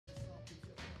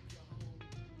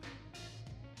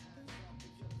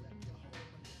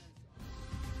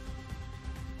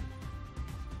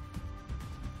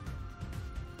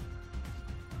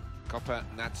Coppa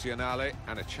Nazionale,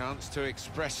 and a chance to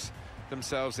express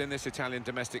themselves in this Italian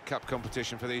domestic cup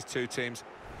competition for these two teams.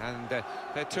 And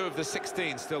they're two of the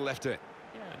 16 still left to it.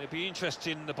 Yeah, and it'd be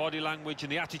interesting, the body language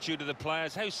and the attitude of the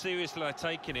players, how seriously they're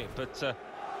taking it, but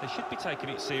they should be taking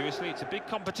it seriously. It's a big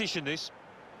competition, this.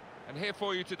 And here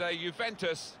for you today,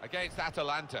 Juventus against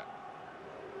Atalanta.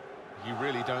 You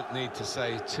really don't need to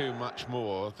say too much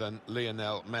more than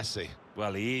Lionel Messi.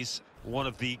 Well, he is one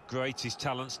of the greatest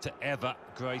talents to ever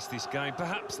grace this game,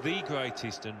 perhaps the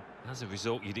greatest, and as a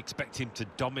result, you'd expect him to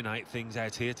dominate things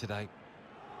out here today.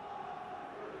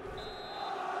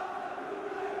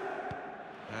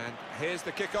 And here's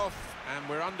the kickoff, and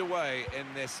we're underway in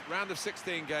this round of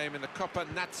 16 game in the Coppa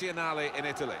Nazionale in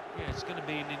Italy. Yeah, it's going to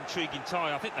be an intriguing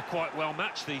tie. I think they're quite well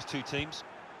matched, these two teams.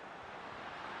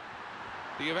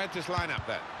 The Juventus lineup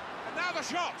then. And now the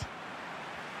shot!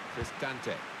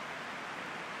 Cristante.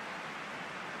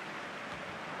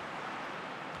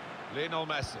 Lionel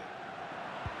Messi.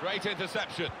 Great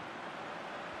interception.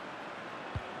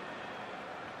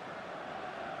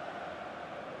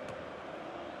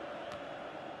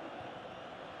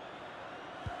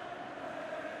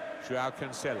 Joao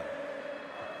Cancelo.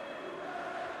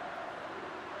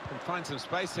 Can find some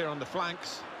space here on the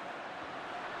flanks.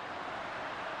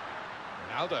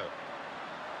 Ronaldo.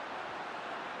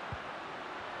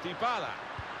 Dybala.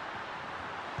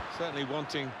 Certainly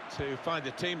wanting to find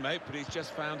a teammate, but he's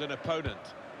just found an opponent.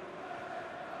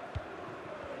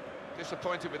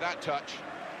 Disappointed with that touch.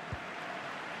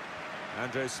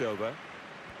 Andre Silva.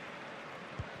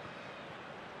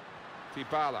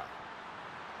 Dybala.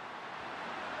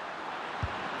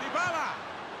 Dybala!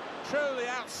 Truly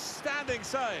outstanding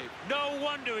save. No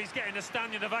wonder he's getting a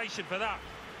standing ovation for that.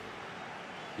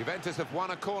 Juventus have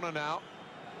won a corner now.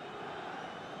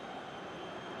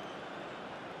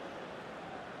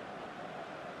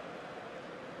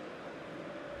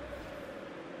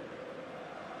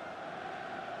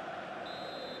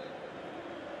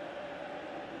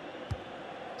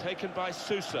 Taken by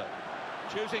Sousa.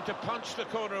 Choosing to punch the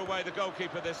corner away, the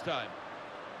goalkeeper this time.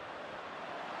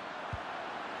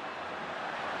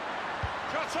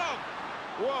 Shot on!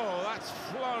 Whoa, that's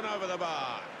flown over the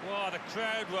bar. Wow, the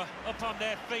crowd were up on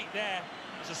their feet there.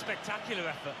 It's a spectacular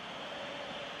effort.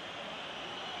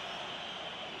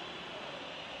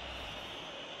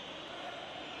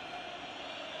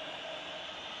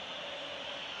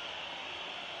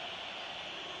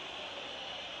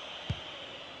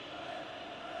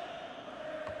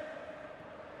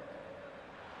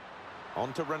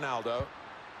 On to Ronaldo.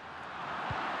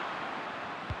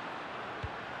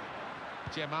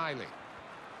 Gemelli.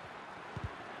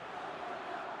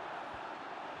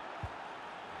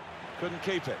 Couldn't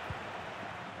keep it.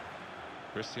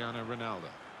 Cristiano Ronaldo.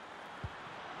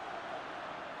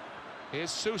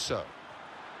 Here's Suso.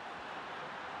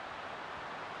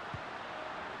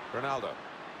 Ronaldo.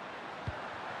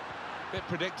 Bit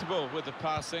predictable with the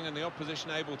passing and the opposition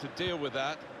able to deal with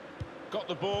that. Got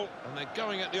the ball and they're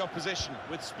going at the opposition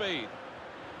with speed.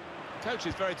 Coach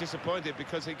is very disappointed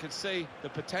because he could see the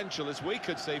potential, as we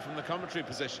could see from the commentary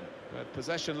position. But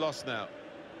possession lost now.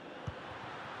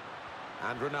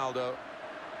 And Ronaldo.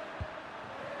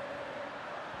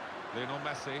 Lionel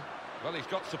Messi. Well, he's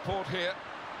got support here.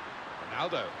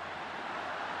 Ronaldo.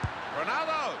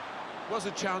 Ronaldo! Was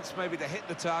a chance maybe to hit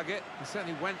the target. He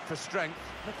certainly went for strength.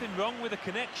 Nothing wrong with the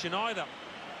connection either.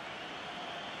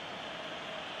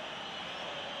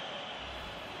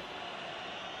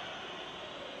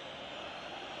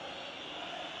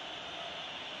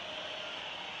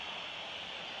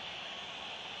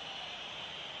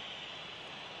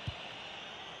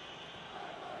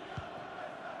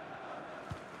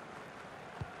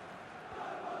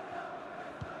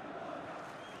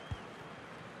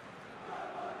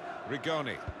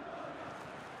 Rigoni.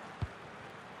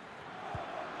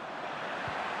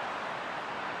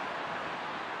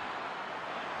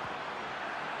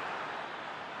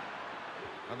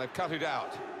 And they've cut it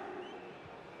out.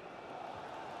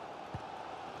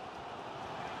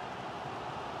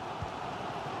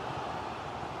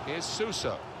 Here's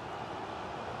Suso.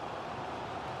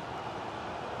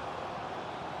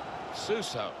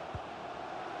 Suso.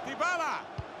 Dybala!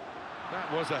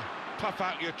 That was a puff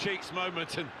out your cheeks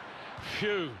moment, and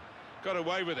phew, got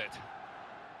away with it.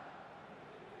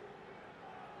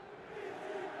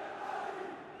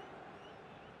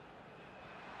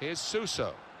 Here's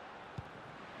Suso.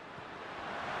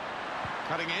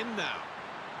 Cutting in now.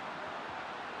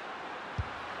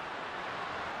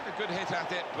 A good hit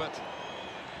at it, but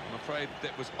I'm afraid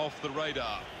that was off the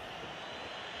radar.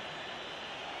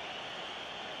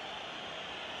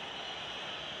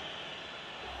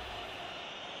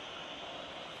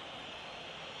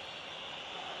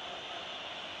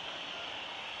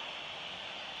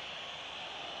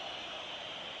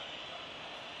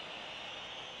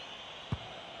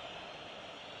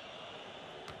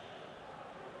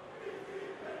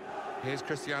 Here's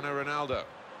Cristiano Ronaldo.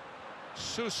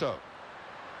 Suso.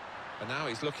 And now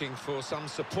he's looking for some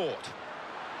support.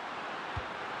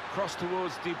 Cross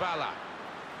towards Dybala.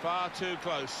 Far too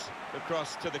close, the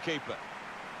cross to the keeper.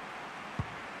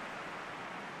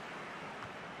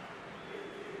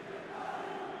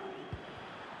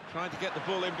 Trying to get the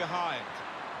ball in behind.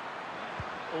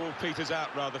 All peters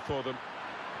out rather for them.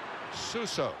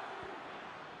 Suso.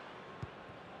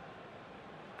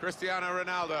 Cristiano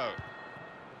Ronaldo.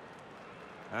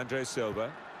 Andre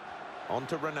Silva. On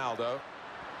to Ronaldo.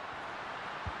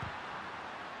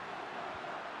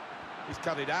 He's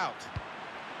cut it out.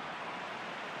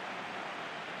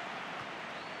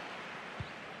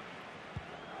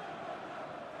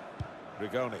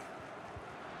 Rigoni.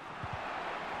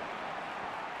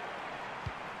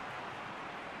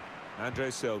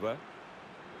 Andre Silva.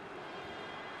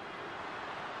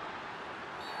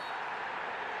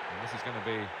 And this is going to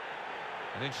be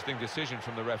an interesting decision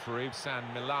from the referee, San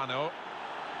Milano.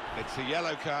 It's a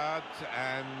yellow card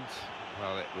and,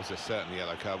 well, it was a certain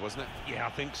yellow card, wasn't it? Yeah, I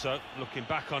think so. Looking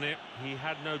back on it, he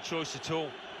had no choice at all.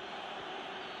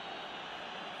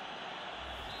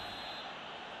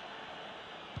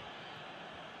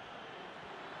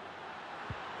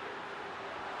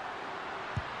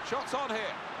 Shots on here.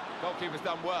 Goalkeeper's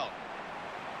done well.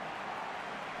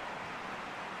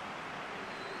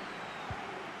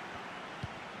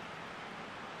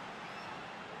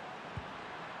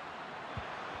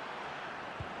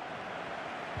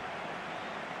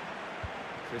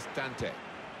 Cristante.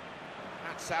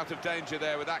 That's out of danger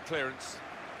there with that clearance.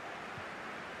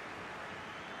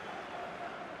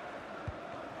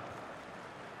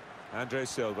 Andre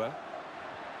Silva.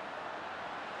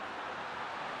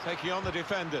 Taking on the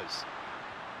defenders.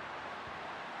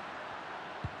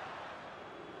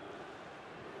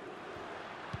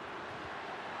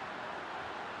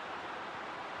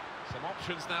 Some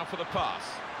options now for the pass.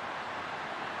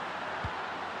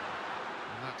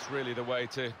 And that's really the way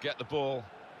to get the ball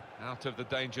out of the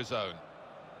danger zone.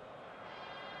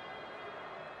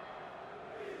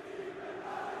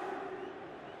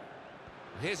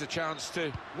 Here's a chance to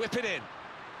whip it in.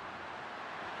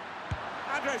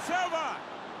 Andre Silva!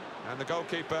 And the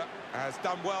goalkeeper has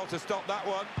done well to stop that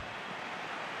one.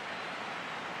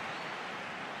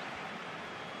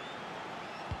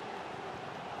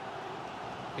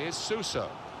 Here's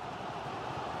Suso.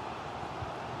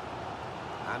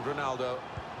 And Ronaldo.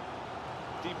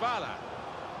 Dybala.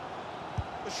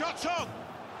 The shot's on!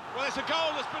 Well, it's a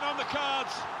goal that's been on the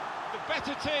cards. The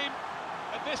better team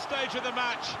at this stage of the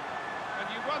match. And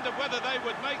you wonder whether they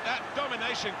would make that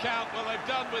domination count. Well, they've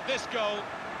done with this goal.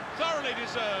 Thoroughly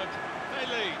deserved. They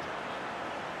lead.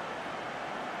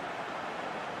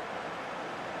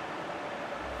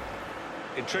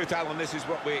 In truth, Alan, this is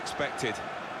what we expected.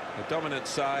 The dominant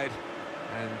side,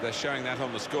 and they're showing that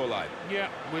on the scoreline. Yeah,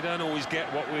 we don't always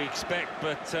get what we expect,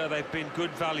 but they've been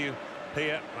good value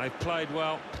here. They've played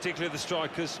well, particularly the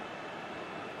strikers.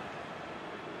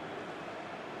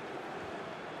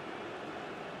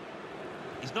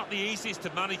 He's not the easiest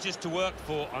of managers to work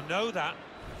for, I know that,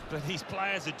 but his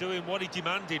players are doing what he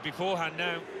demanded beforehand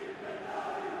now.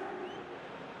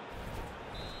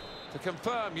 To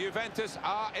confirm, Juventus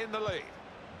are in the lead.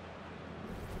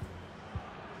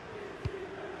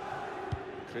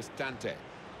 Cristante.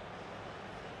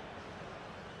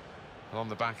 On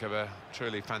the back of a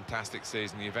truly fantastic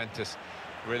season, Juventus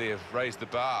really have raised the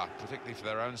bar, particularly for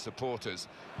their own supporters.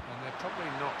 And they're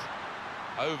probably not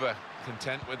over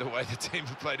content with the way the team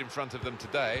have played in front of them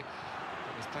today.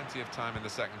 But there's plenty of time in the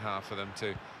second half for them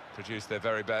to produce their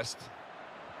very best.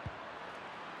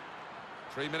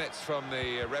 3 minutes from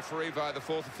the referee via the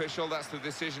fourth official. That's the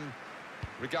decision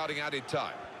regarding added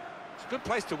time. It's a good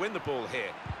place to win the ball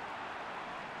here.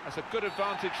 That's a good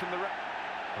advantage from the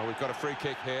well, we've got a free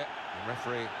kick here. The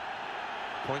referee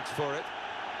points for it.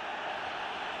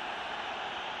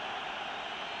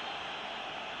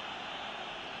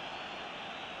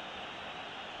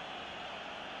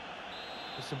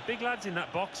 There's some big lads in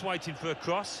that box waiting for a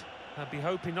cross. I'd be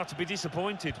hoping not to be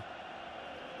disappointed.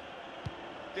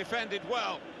 Defended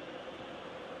well.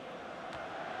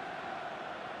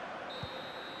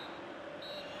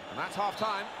 And that's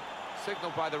half-time,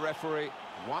 signalled by the referee.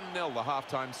 1-0 the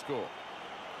half-time score.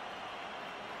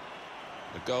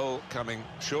 The goal coming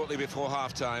shortly before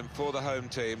half-time for the home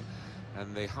team,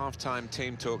 and the half-time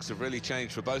team talks have really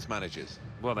changed for both managers.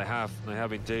 Well, they have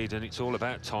indeed, and it's all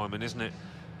about timing, isn't it?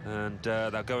 And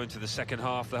they'll go into the second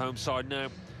half, the home side now,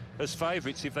 as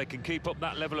favourites if they can keep up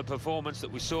that level of performance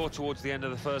that we saw towards the end of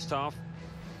the first half.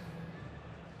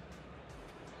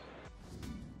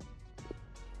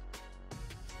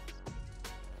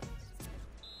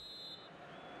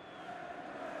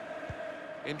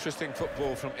 Interesting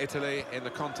football from Italy in the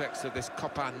context of this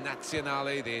Coppa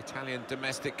Nazionale, the Italian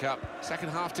domestic cup. Second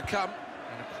half to come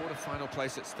and a quarter-final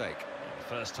place at stake. The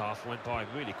first half went by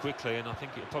really quickly, and I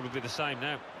think it'll probably be the same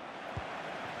now.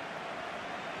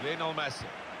 Lionel Messi.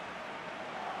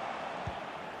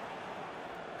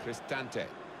 Cristante.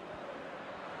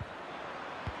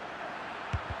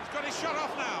 He's got his shot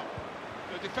off now.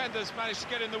 The defenders managed to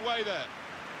get in the way there.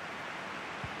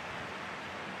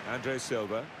 Andre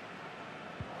Silva.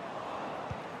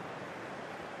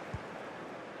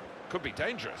 Could be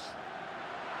dangerous.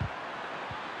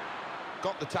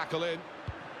 Got the tackle in.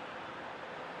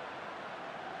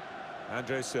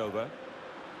 Andre Silva.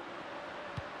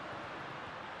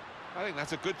 I think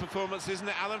that's a good performance, isn't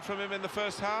it, Alan, from him in the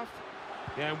first half?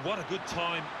 Yeah, what a good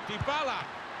time. Dybala!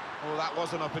 Oh, that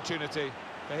was an opportunity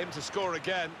for him to score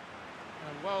again.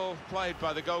 And well played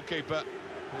by the goalkeeper,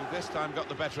 who this time got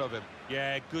the better of him.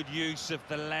 Yeah, good use of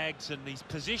the legs, and his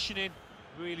positioning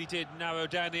really did narrow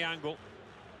down the angle.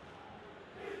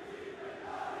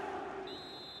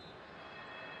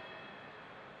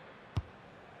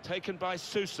 Taken by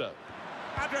Sousa.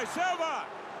 Andre Silva!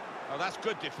 Oh, that's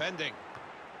good defending.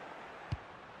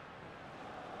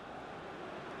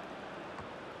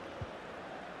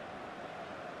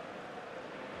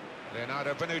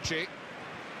 Leonardo Bonucci.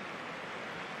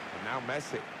 And now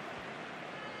Messi.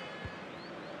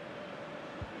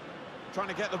 Trying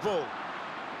to get the ball.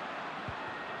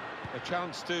 A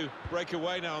chance to break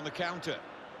away now on the counter.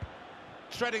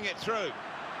 Threading it through.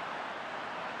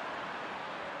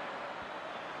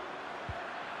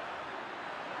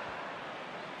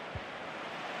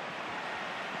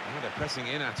 Oh, they're pressing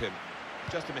in at him.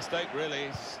 Just a mistake, really.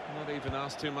 He's not even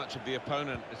asked too much of the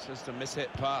opponent. It's just a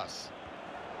mishit pass.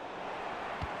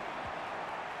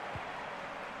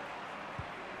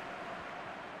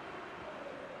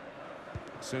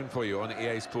 Soon for you on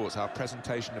EA Sports, our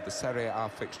presentation of the Serie A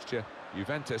fixture.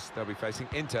 Juventus, they'll be facing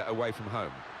Inter away from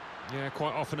home. Yeah,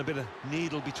 quite often a bit of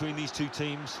needle between these two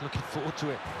teams. Looking forward to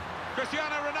it.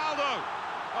 Cristiano Ronaldo!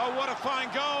 Oh, what a fine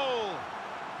goal!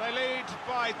 They lead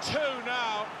by 2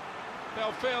 now.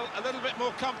 They'll feel a little bit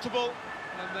more comfortable,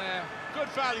 and they're good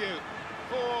value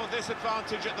for this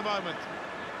advantage at the moment.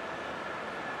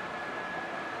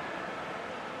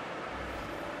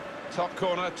 Top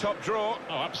corner, top draw.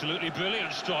 Oh, absolutely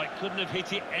brilliant strike. Couldn't have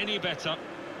hit it any better.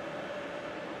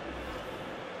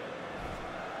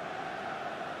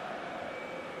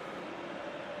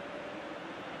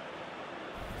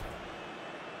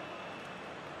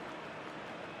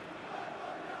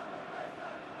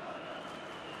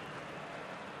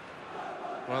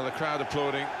 Well, the crowd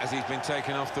applauding as he's been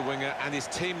taken off the winger, and his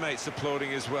teammates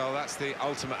applauding as well. That's the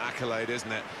ultimate accolade,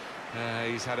 isn't it?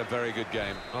 He's had a very good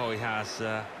game. Oh, he has.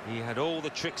 He had all the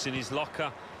tricks in his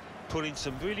locker, put in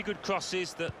some really good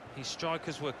crosses that his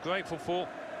strikers were grateful for.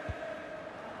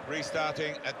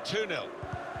 Restarting at 2-0.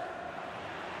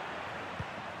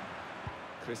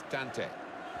 Cristante.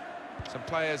 Some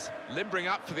players limbering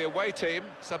up for the away team.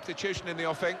 Substitution in the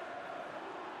offing.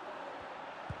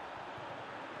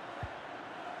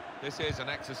 This is an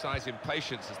exercise in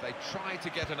patience as they try to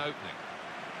get an opening.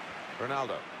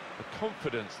 Ronaldo. The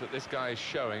confidence that this guy is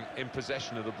showing in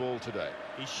possession of the ball today.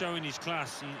 He's showing his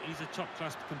class. He's a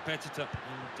top-class competitor,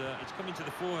 and it's coming to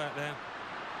the fore out there.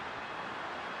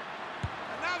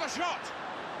 And now the shot!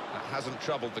 That hasn't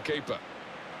troubled the keeper.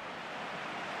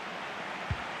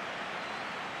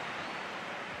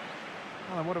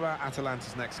 Well, and what about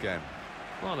Atalanta's next game?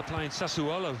 Well, they're playing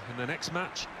Sassuolo in the next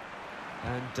match,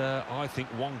 and I think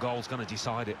one goal's going to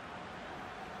decide it.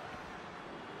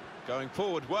 Going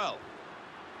forward well.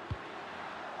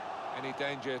 Any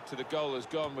danger to the goal has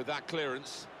gone with that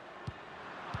clearance.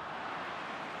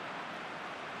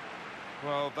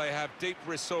 Well, they have deep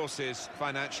resources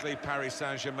financially, Paris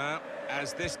Saint-Germain,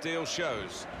 as this deal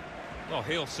shows. Well,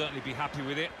 he'll certainly be happy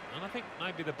with it, and I think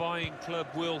maybe the buying club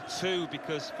will too,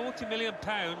 because £40 million,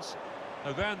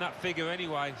 around that figure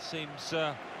anyway, seems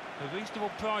a reasonable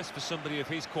price for somebody of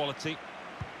his quality.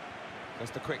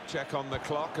 Just a quick check on the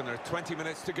clock, and there are 20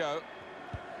 minutes to go.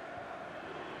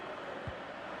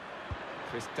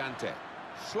 Cristante.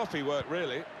 Sloppy work,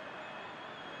 really.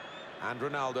 And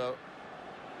Ronaldo.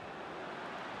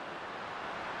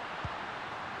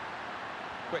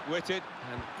 Quick-witted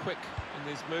and quick in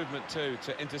his movement too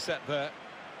to intercept there.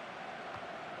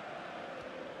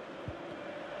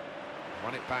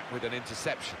 Won it back with an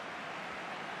interception.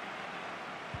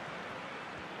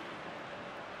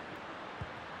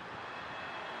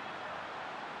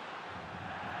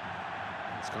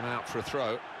 It's gone out for a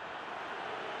throw.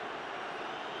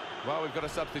 Well, we've got a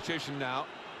substitution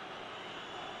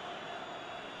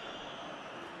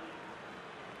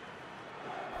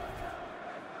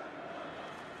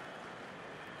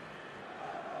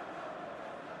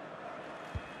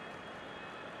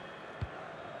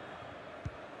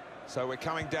So we're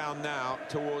coming down now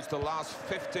towards the last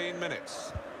 15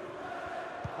 minutes.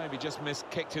 Maybe just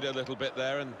kicked it a little bit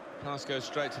there, and pass goes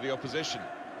straight to the opposition.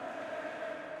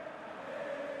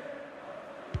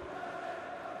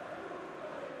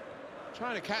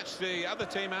 Trying to catch the other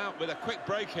team out with a quick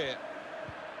break here.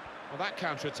 Well, that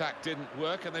counter-attack didn't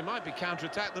work, and they might be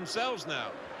counter-attacked themselves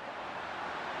now.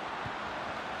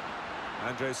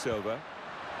 Andre Silva.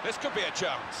 This could be a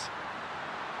chance.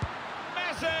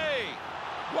 Messi!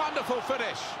 Wonderful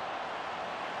finish.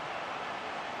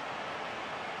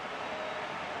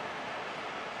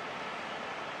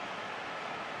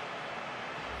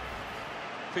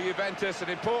 For Juventus, an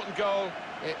important goal.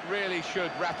 It really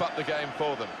should wrap up the game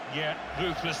for them. Yeah,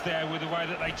 ruthless there with the way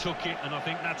that they took it, and I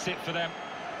think that's it for them.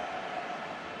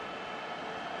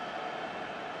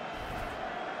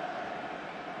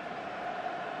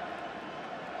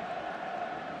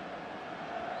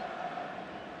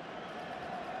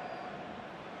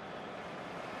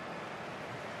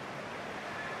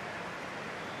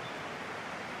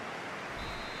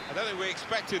 I don't think we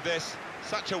expected this,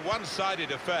 such a one-sided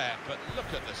affair, but look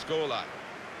at the scoreline.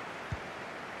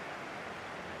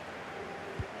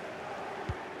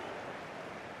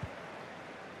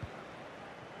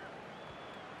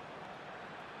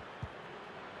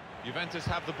 Juventus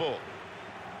have the ball.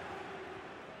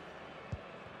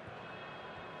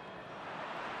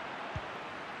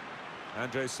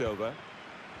 Andre Silva.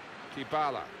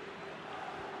 Dybala.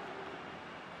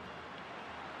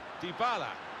 Dybala.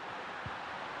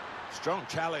 Strong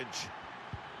challenge.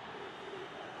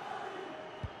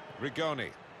 Rigoni.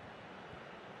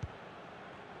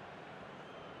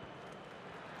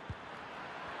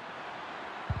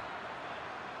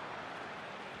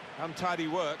 Untidy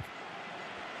work.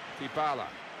 Dybala.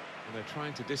 And they're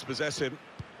trying to dispossess him.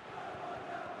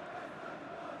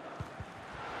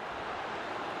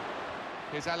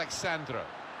 Here's Alexandro.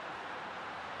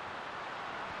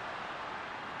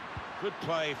 Good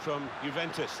play from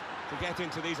Juventus to get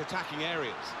into these attacking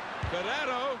areas.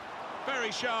 Guerrero,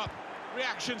 very sharp.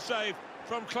 Reaction save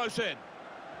from close in.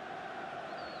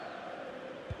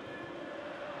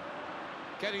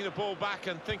 Getting the ball back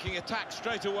and thinking attack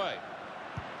straight away.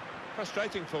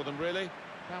 Frustrating for them, really.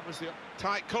 That was the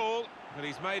tight call, but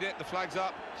he's made it. The flag's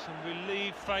up. Some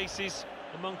relieved faces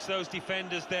amongst those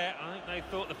defenders there. I think they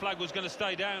thought the flag was going to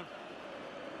stay down.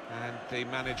 And the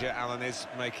manager, Alan, is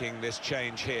making this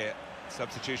change here.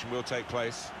 Substitution will take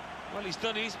place. Well, he's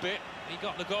done his bit. He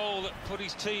got the goal that put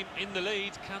his team in the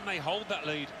lead. Can they hold that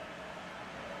lead?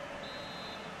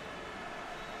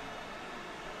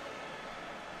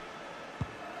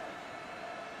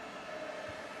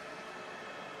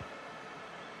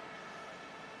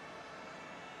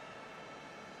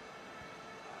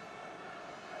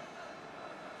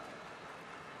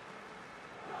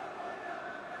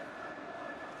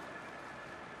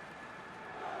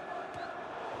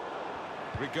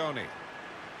 Rigoni.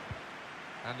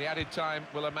 And the added time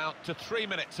will amount to 3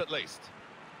 minutes at least.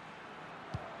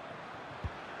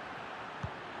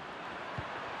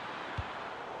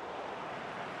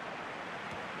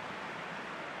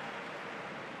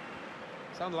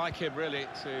 It's unlike him, really,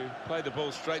 to play the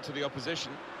ball straight to the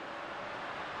opposition.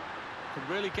 Can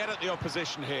really get at the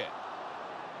opposition here.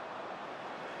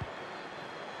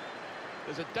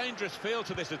 There's a dangerous feel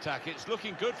to this attack. It's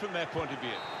looking good from their point of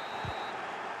view.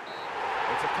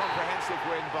 It's a comprehensive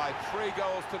win by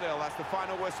 3-0. That's the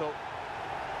final whistle.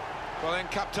 Well then,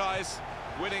 cup ties,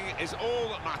 winning is all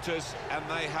that matters, and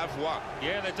they have won.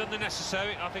 Yeah, they've done the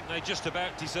necessary. I think they just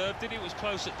about deserved it. It was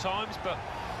close at times, but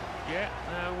yeah,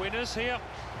 winners here.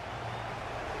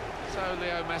 So,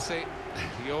 Leo Messi,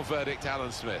 your verdict,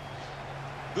 Alan Smith.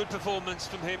 Good performance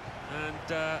from him,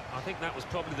 and I think that was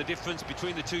probably the difference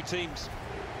between the two teams.